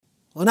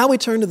Well, now we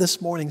turn to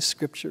this morning's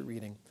scripture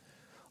reading.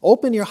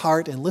 Open your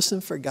heart and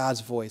listen for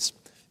God's voice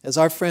as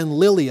our friend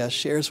Lilia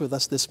shares with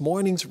us this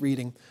morning's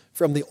reading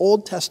from the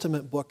Old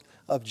Testament book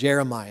of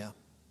Jeremiah.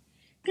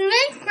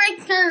 Today's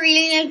scripture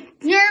reading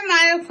is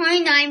Jeremiah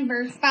 29,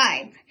 verse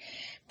 5.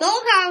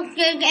 Build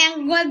houses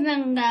and live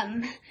in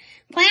them.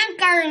 Plant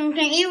gardens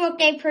and eat what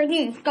they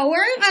produce. The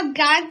word of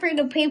God for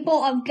the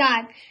people of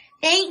God.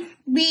 Thanks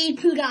be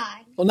to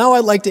God. Well, now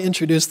I'd like to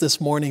introduce this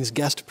morning's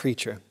guest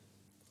preacher.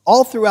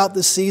 All throughout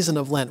the season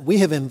of Lent, we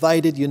have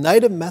invited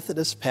United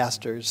Methodist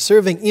pastors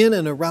serving in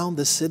and around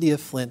the city of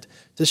Flint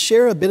to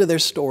share a bit of their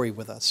story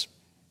with us.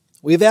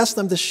 We've asked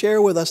them to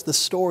share with us the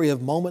story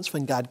of moments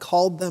when God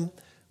called them,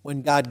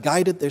 when God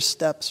guided their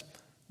steps,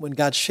 when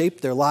God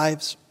shaped their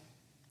lives.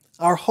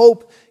 Our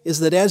hope is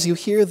that as you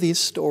hear these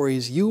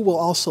stories, you will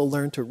also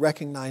learn to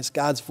recognize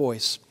God's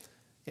voice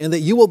and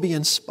that you will be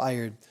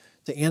inspired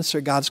to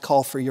answer God's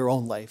call for your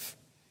own life.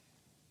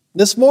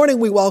 This morning,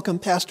 we welcome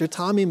Pastor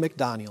Tommy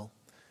McDaniel.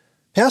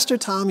 Pastor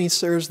Tommy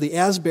serves the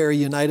Asbury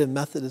United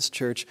Methodist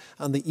Church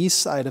on the east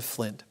side of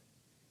Flint.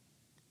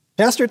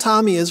 Pastor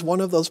Tommy is one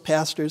of those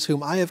pastors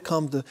whom I have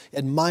come to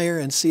admire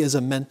and see as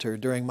a mentor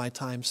during my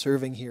time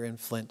serving here in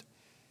Flint.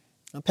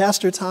 Now,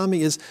 Pastor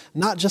Tommy is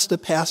not just a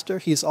pastor,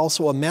 he's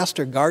also a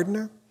master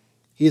gardener,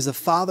 he's a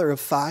father of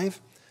 5,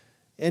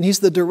 and he's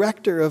the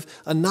director of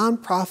a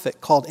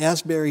nonprofit called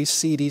Asbury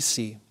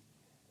CDC.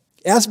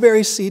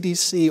 Asbury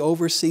CDC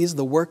oversees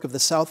the work of the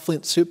South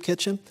Flint Soup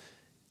Kitchen,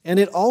 and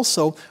it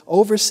also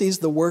oversees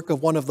the work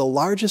of one of the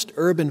largest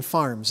urban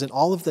farms in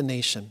all of the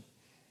nation.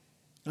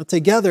 Now,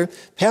 together,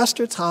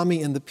 Pastor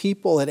Tommy and the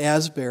people at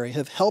Asbury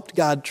have helped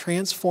God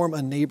transform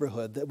a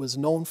neighborhood that was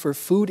known for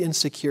food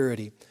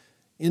insecurity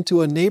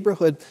into a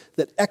neighborhood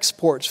that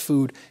exports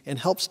food and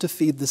helps to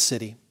feed the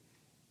city.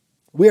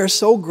 We are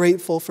so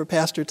grateful for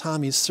Pastor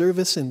Tommy's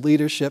service and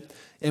leadership,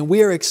 and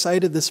we are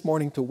excited this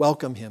morning to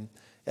welcome him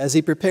as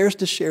he prepares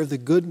to share the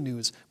good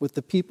news with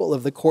the people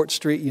of the Court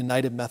Street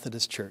United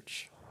Methodist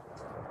Church.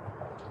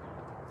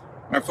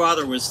 My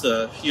father was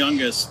the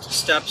youngest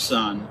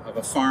stepson of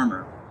a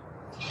farmer.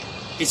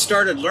 He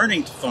started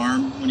learning to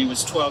farm when he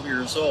was 12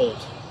 years old.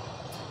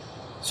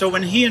 So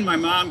when he and my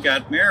mom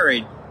got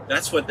married,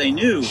 that's what they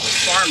knew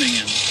was farming,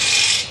 and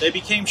they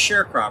became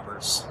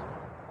sharecroppers.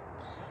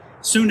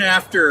 Soon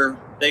after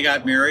they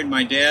got married,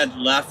 my dad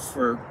left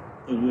for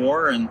the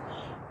war, and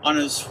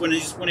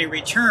when he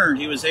returned,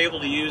 he was able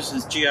to use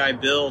his GI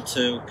Bill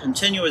to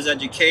continue his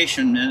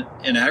education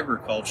in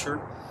agriculture.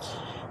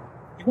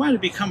 He wanted to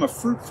become a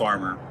fruit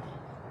farmer.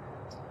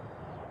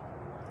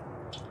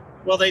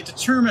 Well, they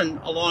determined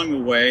along the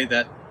way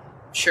that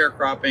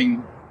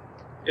sharecropping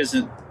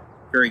isn't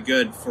very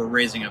good for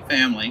raising a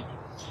family.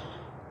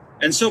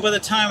 And so by the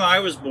time I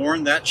was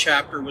born, that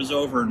chapter was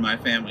over in my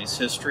family's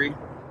history.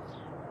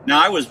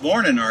 Now, I was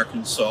born in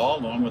Arkansas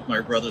along with my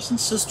brothers and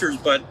sisters,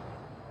 but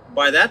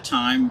by that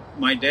time,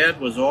 my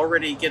dad was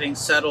already getting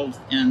settled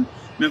in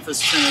Memphis,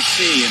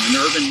 Tennessee, in an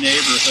urban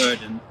neighborhood,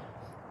 and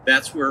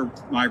that's where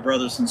my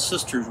brothers and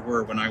sisters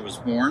were when I was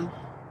born.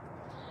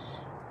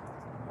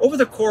 Over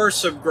the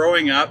course of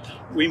growing up,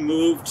 we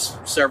moved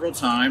several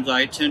times.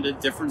 I attended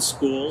different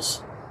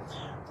schools.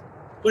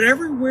 But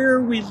everywhere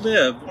we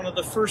lived, one of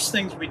the first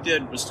things we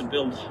did was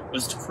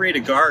to create a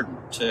garden,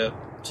 to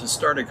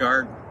start a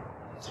garden.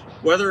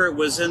 Whether it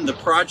was in the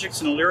projects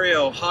in Elyria,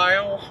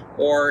 Ohio,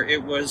 or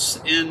it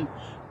was in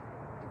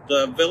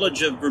the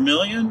village of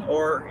Vermilion,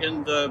 or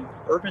in the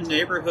urban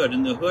neighborhood,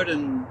 in the hood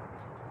in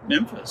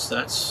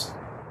Memphis,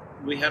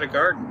 we had a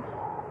garden.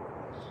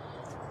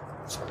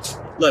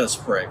 Let us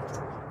pray.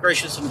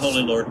 Gracious and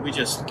holy Lord, we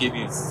just give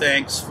you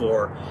thanks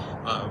for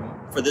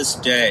this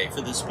day,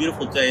 for this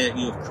beautiful day that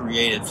you have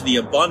created, for the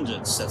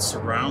abundance that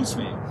surrounds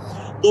me.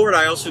 Lord,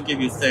 I also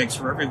give you thanks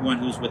for everyone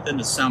who's within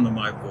the sound of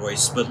my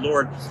voice. But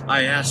Lord,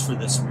 I ask for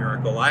this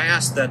miracle. I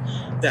ask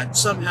that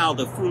somehow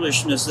the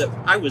foolishness that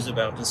I was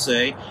about to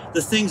say,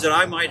 the things that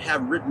I might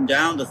have written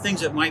down, the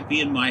things that might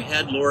be in my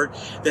head, Lord,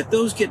 that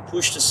those get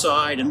pushed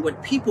aside. And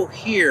what people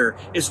hear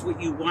is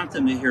what you want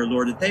them to hear,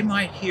 Lord, that they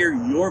might hear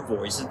your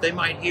voice, that they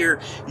might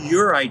hear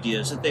your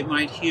ideas, that they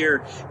might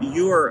hear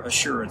your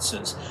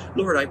assurances.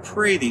 Lord, I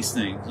pray these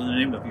things in the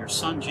name of your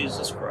Son,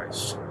 Jesus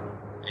Christ.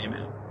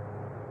 Amen.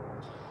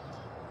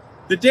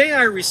 The day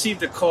I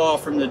received a call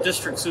from the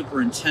district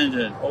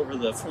superintendent over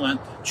the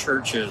Flint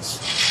churches,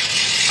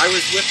 I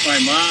was with my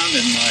mom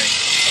and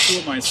two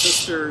of my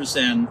sisters,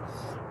 and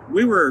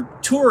we were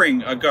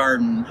touring a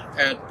garden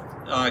at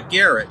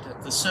Garrett,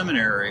 at the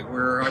seminary,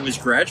 where I was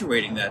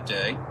graduating that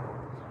day.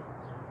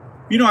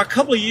 You know, a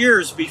couple of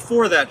years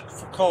before that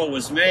call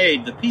was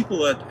made, the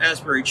people at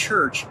Asbury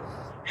Church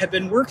had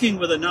been working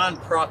with a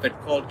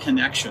nonprofit called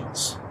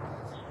Connections.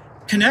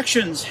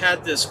 Connections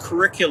had this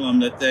curriculum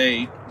that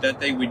they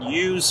would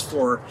use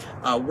for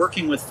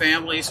working with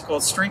families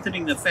called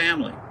Strengthening the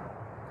Family.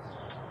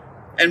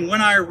 And when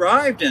I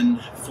arrived in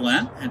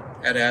Flint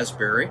at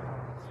Asbury,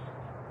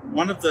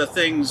 one of the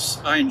things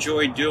I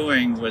enjoyed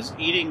doing was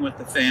eating with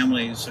the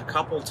families a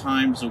couple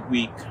times a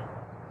week.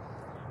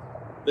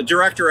 The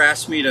director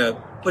asked me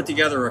to put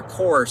together a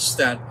course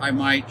that I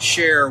might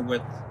share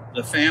with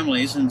the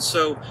families. And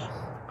so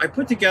I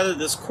put together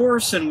this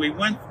course, and we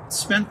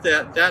spent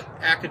that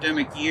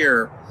academic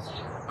year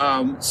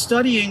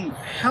studying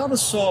how to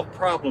solve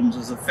problems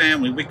as a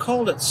family. We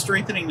called it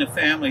Strengthening the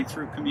Family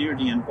Through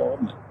Community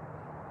Involvement.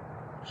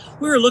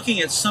 We were looking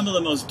at some of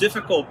the most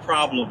difficult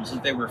problems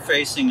that they were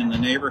facing in the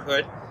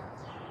neighborhood.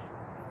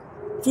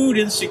 Food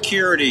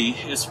insecurity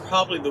is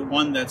probably the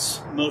one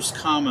that's most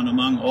common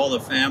among all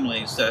the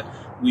families that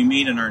we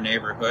meet in our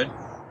neighborhood.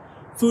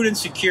 Food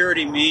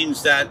insecurity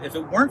means that if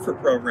it weren't for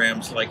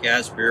programs like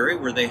Asbury,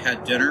 where they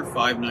had dinner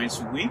 5 nights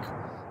a week,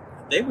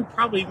 they would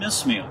probably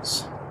miss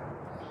meals.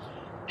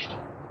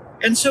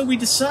 And so we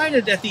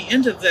decided at the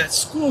end of that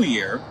school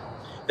year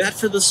that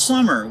for the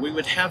summer we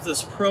would have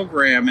this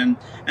program,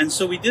 and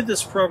so we did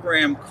this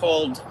program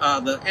called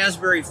the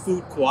Asbury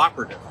Food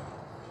Cooperative.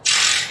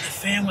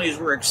 The families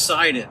were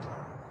excited.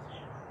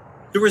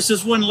 There was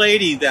this one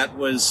lady that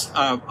was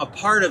a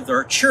part of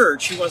our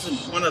church. She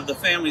wasn't one of the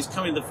families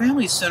coming to the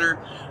Family Center,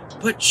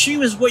 but she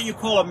was what you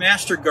call a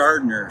master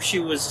gardener. She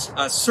was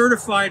a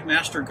certified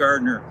master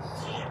gardener.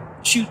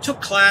 She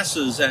took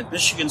classes at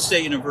Michigan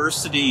State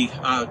University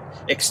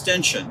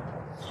Extension,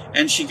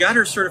 and she got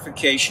her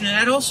certification, and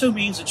that also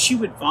means that she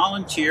would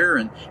volunteer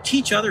and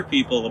teach other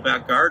people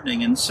about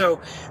gardening. And so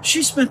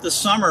she spent the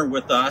summer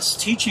with us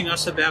teaching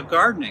us about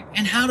gardening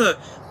and how to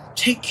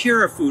take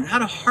care of food, how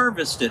to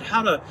harvest it,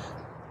 how to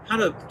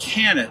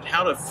can it,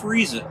 how to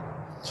freeze it.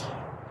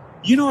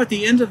 You know, at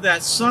the end of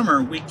that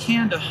summer, we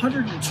canned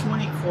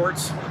 120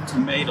 quarts of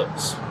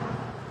tomatoes.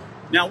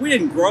 Now, we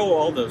didn't grow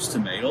all those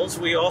tomatoes.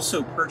 We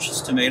also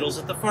purchased tomatoes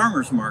at the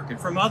farmer's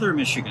market from other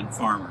Michigan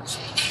farmers.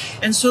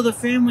 And so the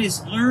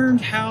families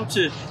learned how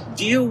to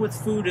deal with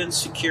food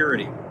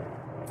insecurity.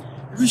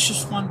 There was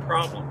just one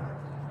problem.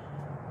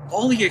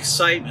 All the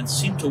excitement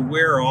seemed to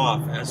wear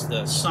off as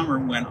the summer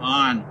went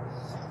on.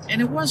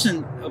 And it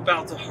wasn't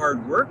about the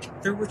hard work.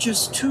 There were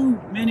just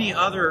too many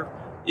other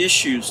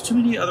issues, too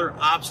many other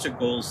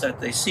obstacles that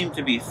they seemed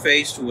to be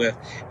faced with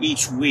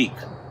each week.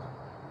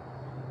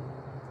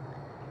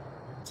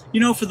 You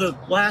know, for the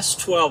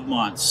last 12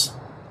 months,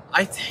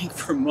 I think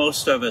for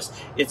most of us,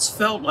 it's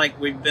felt like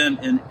we've been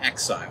in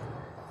exile.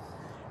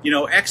 You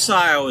know,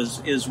 exile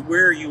is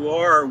where you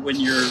are when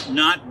you're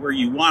not where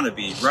you want to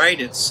be, right?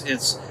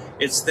 It's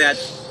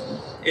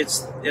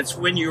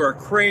when you are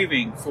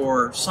craving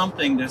for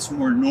something that's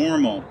more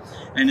normal.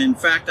 And in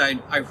fact,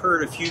 I've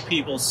heard a few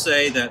people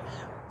say that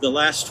the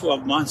last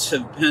 12 months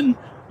have been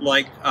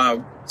like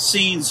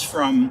scenes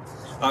from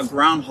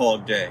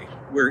Groundhog Day,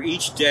 where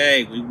each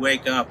day we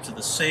wake up to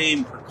the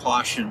same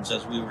precautions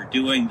as we were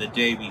doing the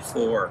day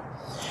before.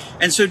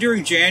 And so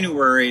during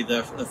January,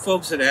 the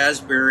folks at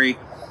Asbury,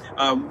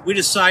 we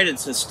decided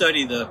to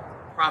study the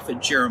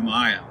prophet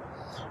Jeremiah.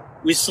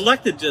 We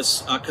selected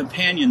this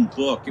companion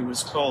book. It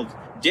was called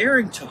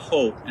Daring to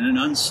Hope in an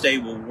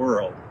Unstable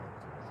World.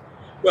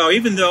 Well,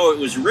 even though it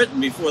was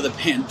written before the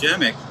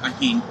pandemic, I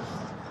mean,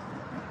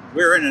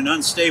 we're in an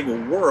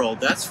unstable world,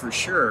 that's for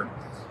sure.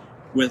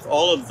 With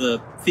all of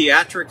the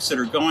theatrics that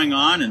are going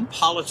on in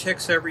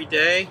politics every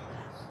day,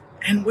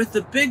 and with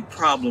the big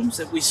problems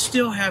that we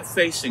still have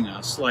facing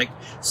us, like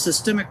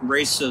systemic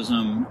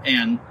racism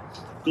and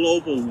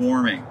global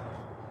warming.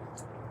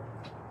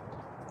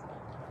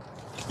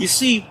 You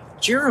see,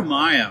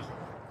 Jeremiah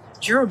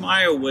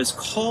was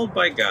called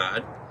by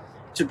God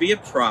to be a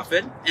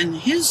prophet, and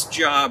his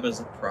job as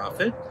a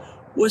prophet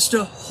was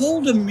to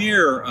hold a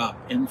mirror up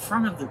in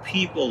front of the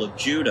people of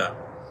Judah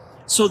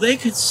so they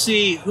could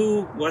see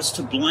who was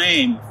to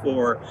blame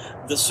for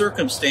the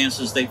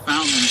circumstances they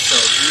found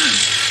themselves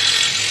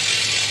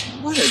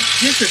in. What a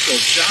difficult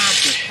job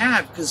to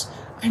have, because,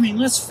 I mean,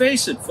 let's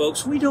face it,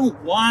 folks, we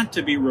don't want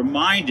to be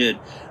reminded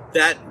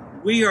that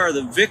we are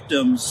the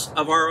victims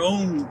of our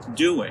own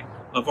doing,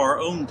 of our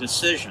own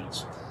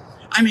decisions.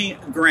 I mean,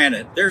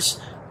 granted, there's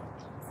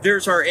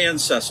our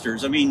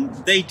ancestors. I mean,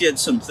 they did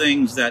some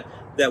things that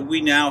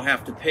we now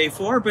have to pay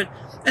for, but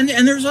and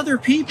there's other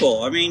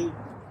people. I mean,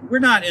 we're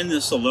not in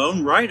this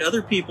alone, right?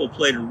 Other people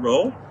played a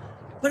role,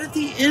 but at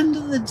the end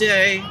of the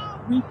day,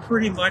 we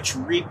pretty much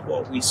reap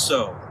what we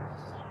sow.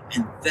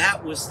 And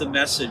that was the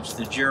message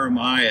that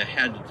Jeremiah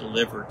had to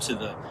deliver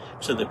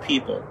to the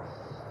people.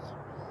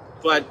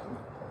 But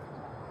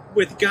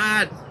with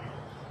God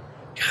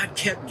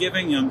kept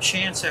giving them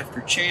chance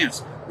after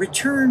chance.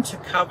 Return to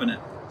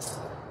covenant.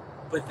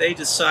 But they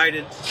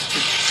decided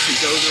to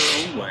go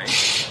their own way.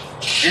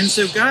 And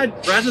so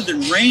God, rather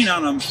than rain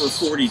on them for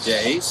 40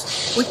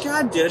 days, what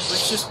God did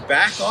was just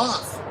back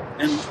off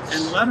and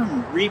let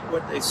them reap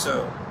what they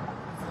sowed.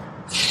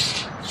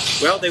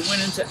 Well, they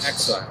went into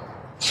exile.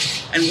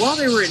 And while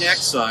they were in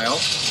exile,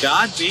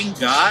 God being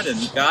God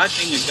and God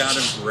being a God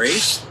of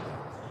grace,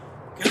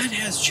 God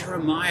has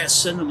Jeremiah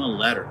send them a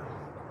letter.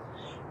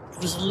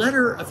 It was a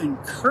letter of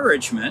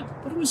encouragement,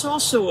 but it was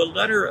also a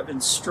letter of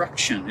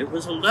instruction. It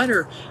was a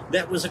letter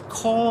that was a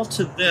call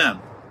to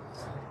them.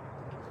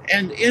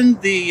 And in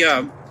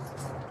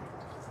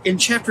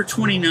chapter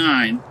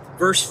 29,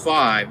 verse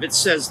 5, it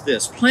says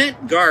this: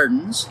 plant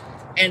gardens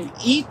and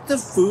eat the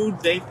food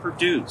they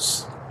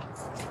produce.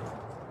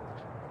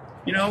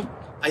 You know,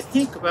 I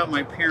think about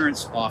my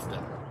parents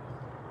often.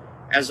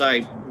 As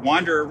I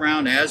wander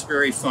around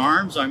Asbury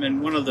Farms, I'm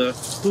in one of the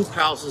hoop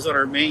houses on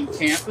our main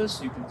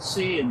campus. You can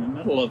see in the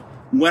middle of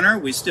winter,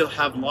 we still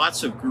have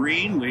lots of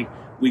green.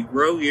 We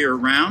grow year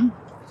round.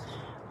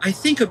 I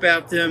think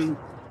about them,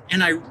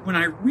 and when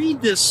I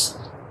read this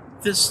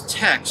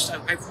text,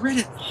 I've read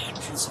it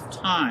hundreds of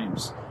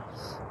times.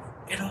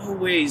 It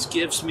always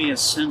gives me a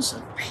sense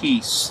of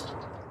peace.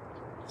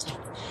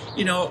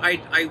 You know,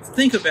 I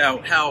think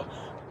about how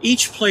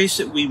each place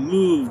that we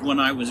moved when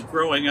I was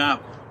growing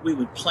up, we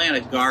would plant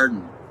a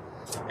garden,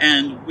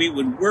 and we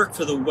would work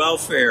for the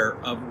welfare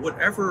of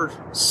whatever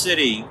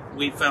city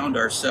we found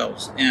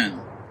ourselves in.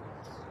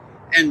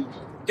 And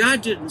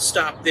God didn't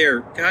stop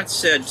there. God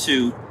said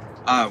to,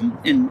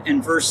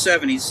 in verse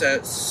 7, he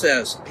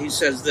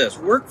says this,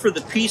 work for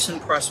the peace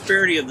and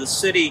prosperity of the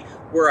city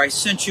where I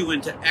sent you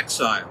into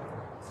exile.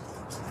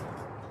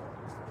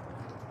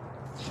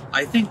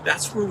 I think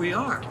that's where we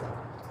are.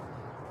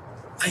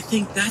 I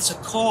think that's a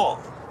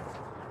call.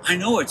 I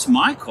know it's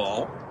my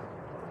call.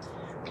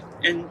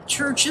 And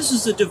church, this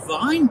is a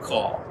divine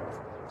call.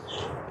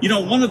 You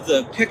know, one of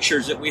the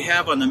pictures that we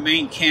have on the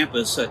main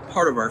campus at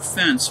part of our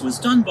fence was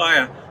done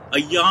by a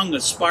young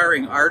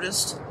aspiring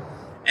artist.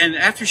 And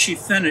after she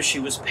finished, she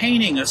was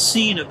painting a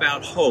scene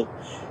about hope.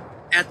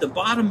 At the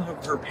bottom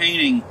of her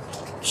painting,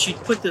 she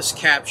put this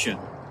caption,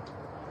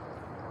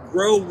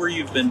 grow where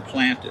you've been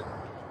planted.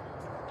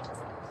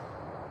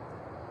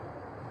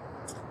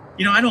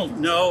 You know, I don't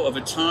know of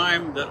a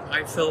time that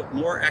I felt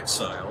more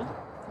exiled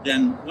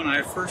than when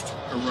I first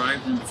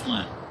arrived in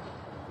Flint.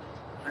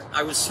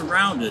 I was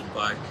surrounded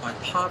by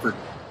poverty.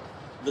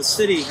 The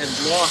city had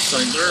lost,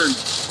 I learned,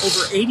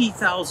 over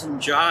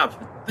 80,000 jobs,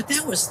 but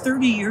that was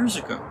 30 years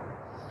ago.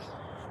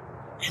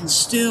 And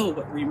still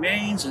what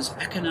remains is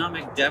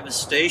economic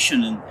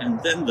devastation,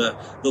 and then the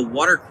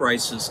water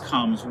crisis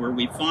comes, where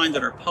we find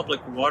that our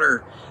public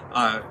water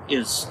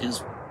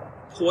is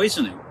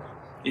poisoning.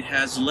 It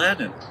has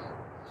lead in it.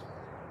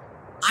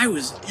 I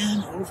was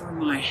in over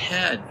my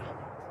head.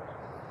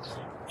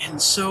 And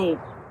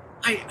so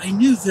I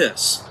knew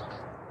this.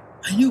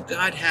 I knew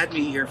God had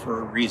me here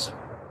for a reason.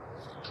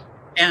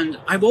 And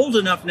I'm old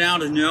enough now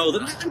to know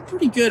that I'm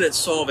pretty good at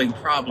solving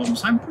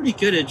problems. I'm pretty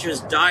good at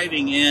just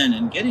diving in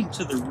and getting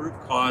to the root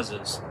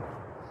causes.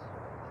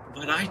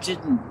 But I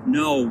didn't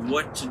know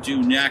what to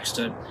do next.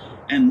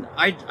 And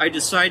I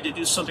decided to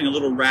do something a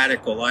little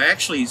radical. I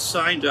actually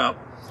signed up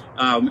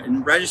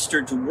and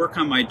registered to work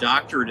on my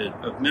doctorate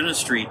of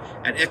ministry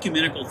at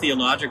Ecumenical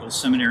Theological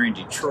Seminary in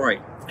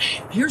Detroit.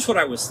 Here's what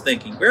I was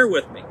thinking. Bear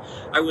with me.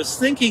 I was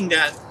thinking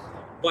that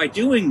by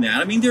doing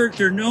that, I mean,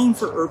 they're known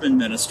for urban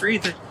ministry,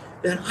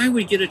 that I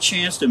would get a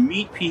chance to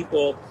meet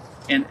people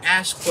and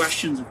ask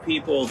questions of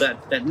people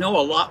that know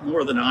a lot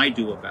more than I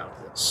do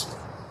about this.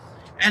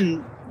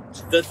 And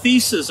the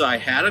thesis I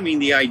had, I mean,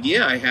 the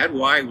idea I had,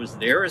 why I was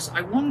there, is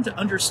I wanted to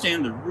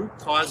understand the root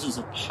causes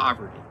of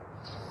poverty.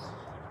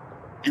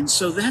 And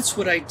so that's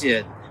what I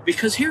did.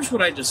 Because here's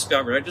what I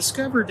discovered. I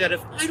discovered that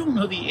if I don't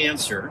know the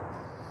answer,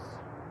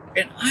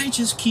 and I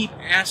just keep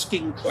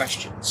asking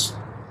questions.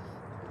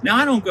 Now,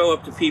 I don't go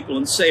up to people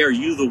and say, are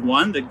you the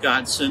one that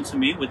God sent to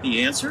me with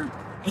the answer?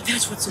 But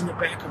that's what's in the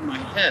back of my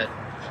head.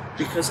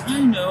 Because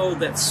I know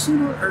that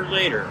sooner or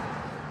later,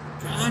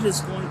 God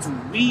is going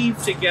to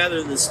weave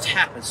together this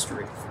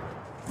tapestry.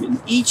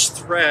 And each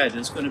thread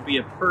is going to be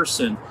a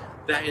person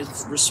that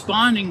is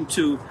responding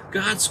to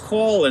God's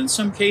call, in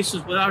some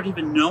cases without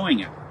even knowing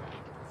it.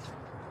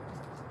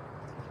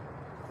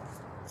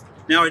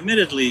 Now,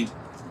 admittedly,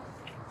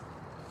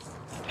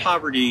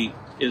 poverty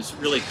is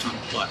really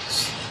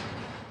complex.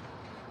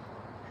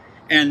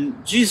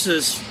 And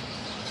Jesus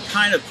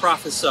kind of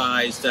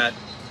prophesied that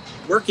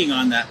working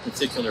on that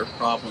particular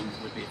problem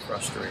would be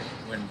frustrating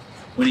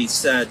when he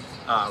said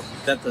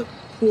that the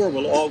poor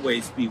will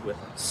always be with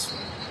us.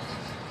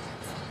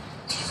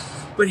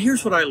 But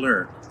here's what I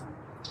learned.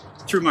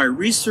 Through my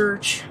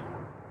research,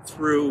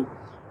 through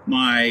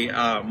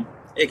my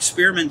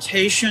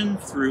experimentation,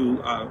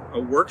 through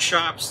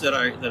workshops that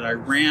I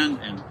ran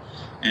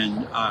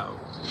and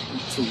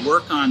to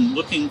work on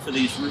looking for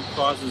these root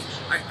causes,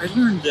 I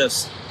learned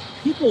this.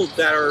 People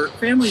that are,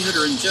 families that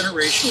are in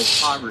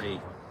generational poverty,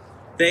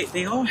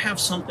 they all have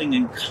something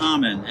in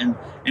common.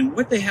 And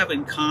what they have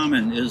in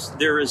common is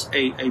there is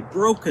a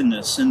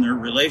brokenness in their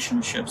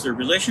relationships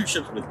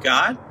with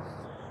God,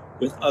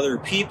 with other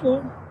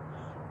people,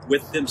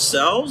 with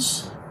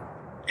themselves,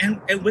 and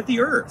with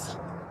the earth.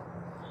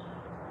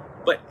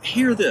 But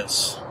hear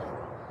this,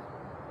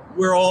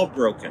 we're all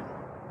broken.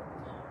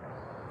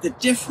 The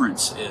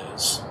difference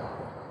is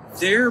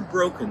their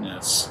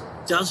brokenness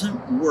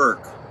doesn't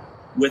work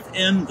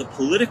within the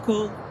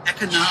political,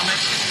 economic,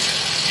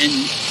 and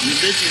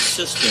religious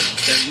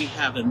systems that we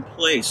have in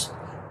place.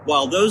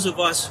 While those of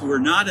us who are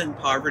not in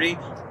poverty,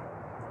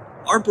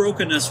 our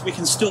brokenness, we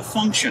can still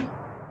function.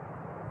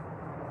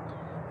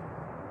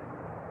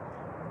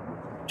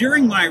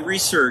 During my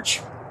research,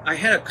 I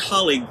had a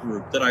colleague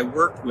group that I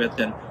worked with,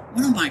 and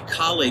one of my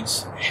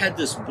colleagues had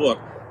this book.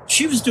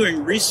 She was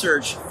doing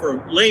research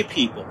for lay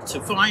people to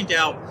find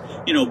out,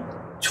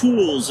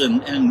 tools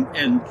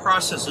and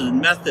processes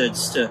and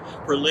methods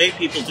for lay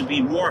people to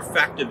be more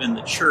effective in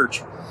the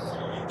church.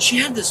 She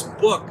had this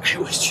book. It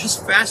was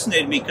just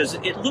fascinating me because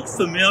it looked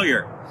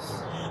familiar.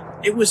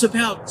 It was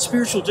about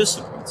spiritual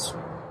disciplines.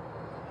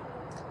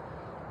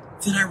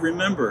 Then I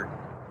remembered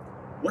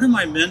one of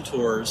my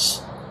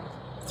mentors,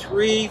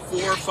 3,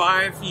 4,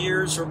 5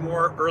 years or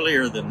more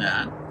earlier than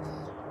that,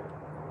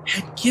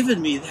 had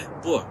given me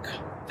that book,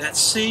 that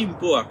same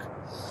book,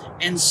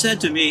 and said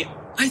to me,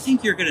 I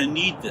think you're going to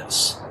need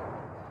this.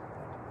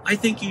 I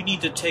think you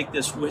need to take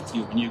this with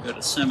you when you go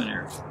to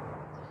seminary.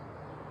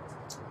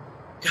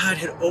 God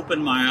had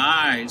opened my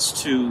eyes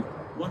to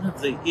one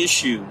of the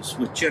issues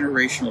with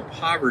generational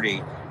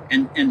poverty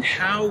and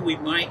how we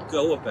might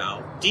go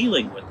about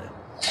dealing with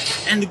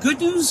it. And the good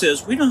news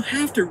is we don't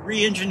have to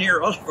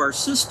re-engineer all of our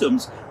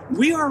systems.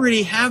 We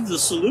already have the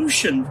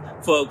solution,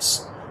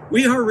 folks.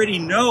 We already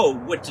know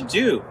what to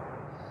do.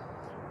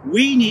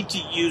 We need to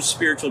use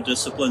spiritual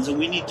disciplines, and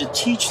we need to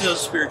teach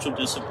those spiritual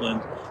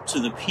disciplines to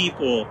the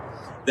people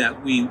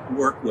that we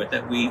work with,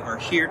 that we are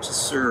here to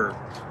serve.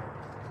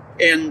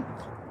 And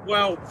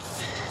well,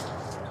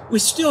 we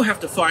still have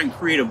to find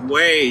creative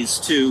ways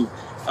to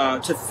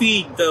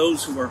feed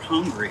those who are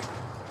hungry.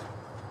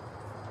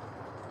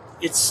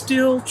 It's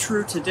still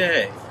true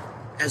today,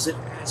 as it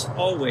has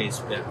always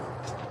been,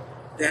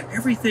 that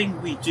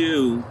everything we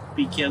do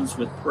begins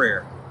with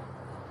prayer.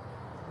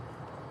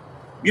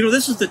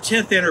 This is the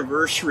 10th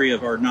anniversary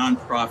of our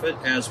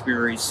nonprofit,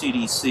 Asbury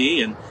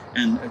CDC,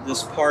 and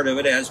this part of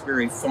it,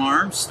 Asbury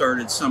Farm,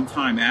 started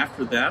sometime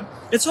after that.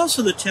 It's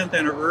also the 10th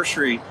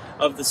anniversary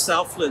of the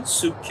South Flint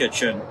Soup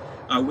Kitchen,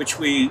 which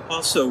we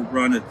also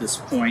run at this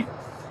point.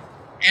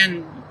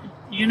 And,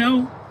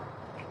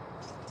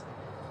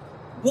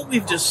 what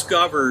we've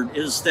discovered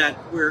is that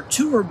where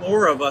 2 or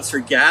more of us are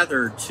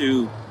gathered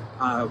to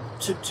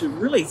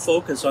really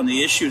focus on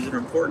the issues that are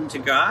important to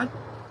God,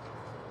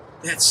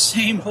 that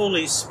same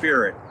Holy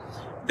Spirit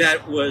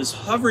that was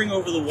hovering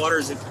over the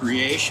waters of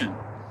creation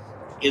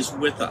is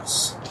with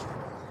us.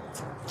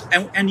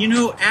 And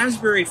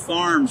Asbury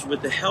Farms,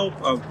 with the help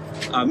of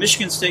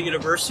Michigan State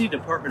University,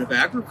 Department of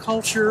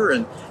Agriculture,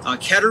 and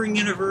Kettering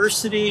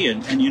University,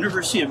 and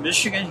University of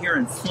Michigan here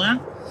in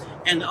Flint,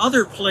 and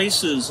other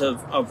places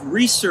of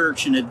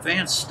research and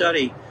advanced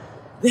study,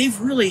 they've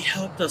really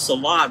helped us a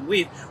lot.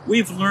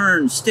 We've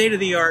learned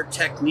state-of-the-art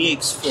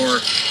techniques for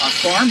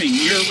farming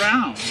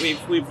year-round.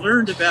 We've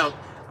learned about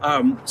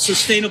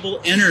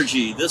sustainable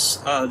energy.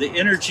 The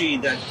energy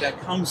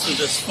that comes to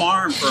this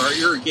farm for our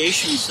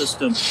irrigation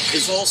system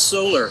is all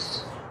solar.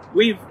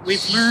 We've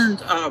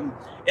learned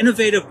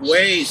innovative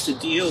ways to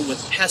deal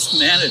with pest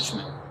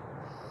management.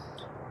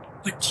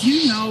 But do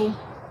you know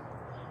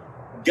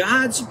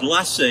God's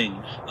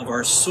blessing of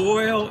our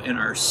soil and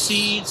our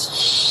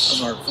seeds,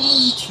 of our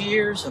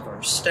volunteers, of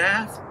our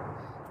staff,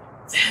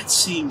 that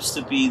seems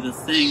to be the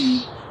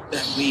thing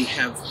that we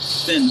have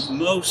been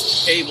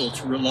most able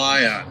to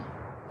rely on.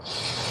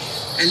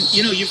 And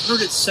you've heard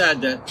it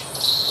said that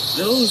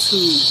those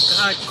who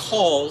God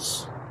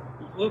calls,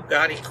 well,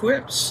 God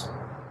equips.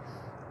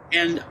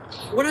 And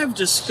what I've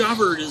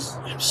discovered is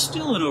I'm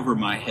still in over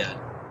my head.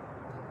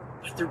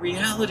 But the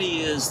reality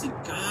is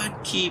that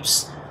God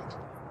keeps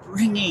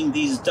bringing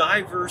these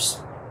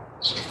diverse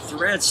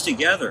threads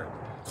together.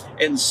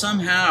 And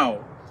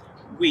somehow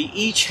we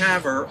each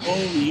have our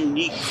own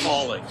unique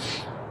calling.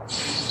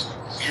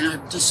 And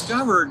I've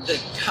discovered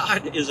that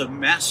God is a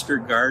master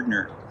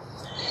gardener.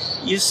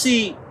 You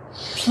see,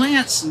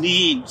 plants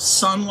need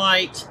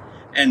sunlight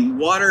and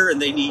water, and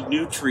they need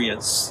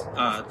nutrients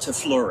to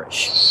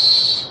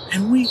flourish.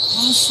 And we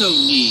also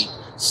need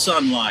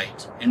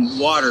sunlight and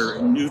water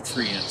and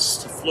nutrients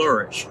to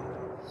flourish.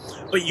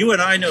 But you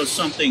and I know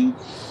something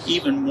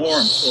even more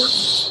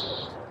important.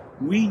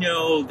 We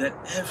know that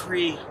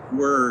every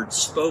word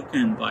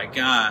spoken by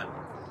God,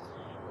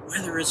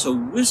 whether it's a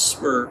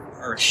whisper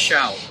or a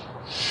shout,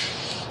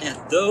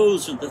 that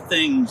those are the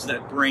things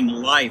that bring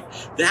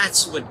life.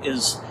 That's what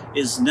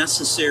is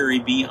necessary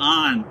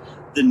beyond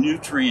the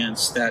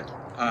nutrients that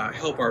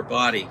help our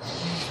body.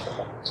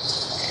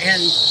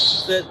 And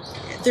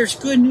there's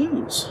good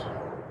news.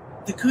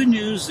 The good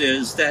news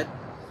is that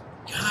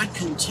God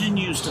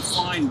continues to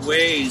find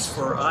ways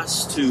for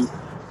us to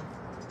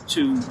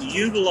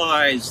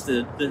utilize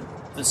the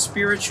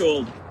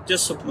spiritual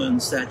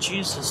disciplines that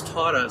Jesus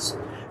taught us,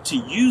 to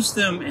use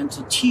them and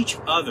to teach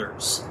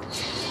others.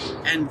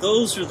 And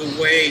those are the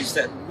ways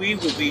that we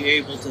will be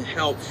able to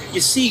help.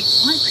 You see,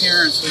 my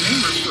parents, when they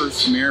were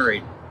first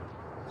married,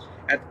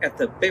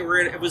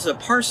 it was a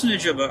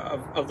parsonage of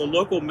the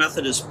local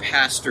Methodist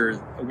pastor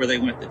where they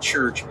went to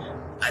church.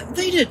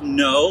 They didn't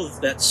know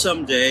that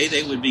someday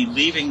they would be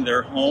leaving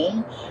their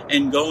home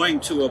and going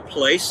to a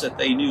place that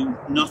they knew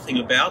nothing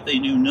about. They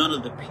knew none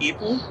of the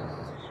people.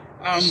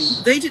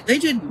 They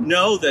didn't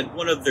know that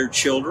one of their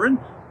children,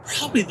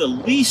 probably the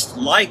least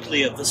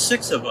likely of the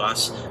 6 of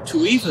us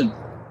to even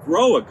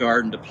grow a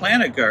garden, to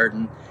plant a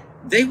garden,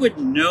 they would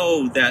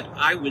know that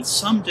I would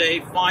someday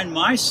find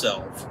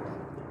myself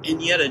in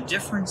yet a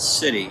different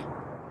city,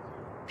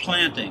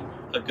 planting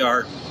a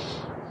garden.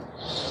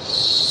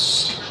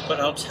 But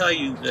I'll tell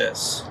you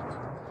this,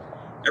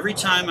 every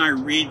time I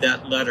read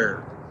that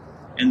letter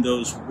and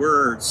those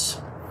words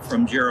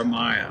from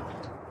Jeremiah,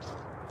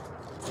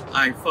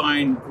 I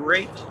find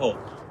great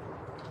hope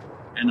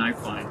and I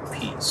find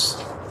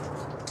peace,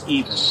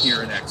 even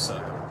here in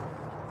exile.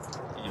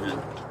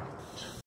 Amen.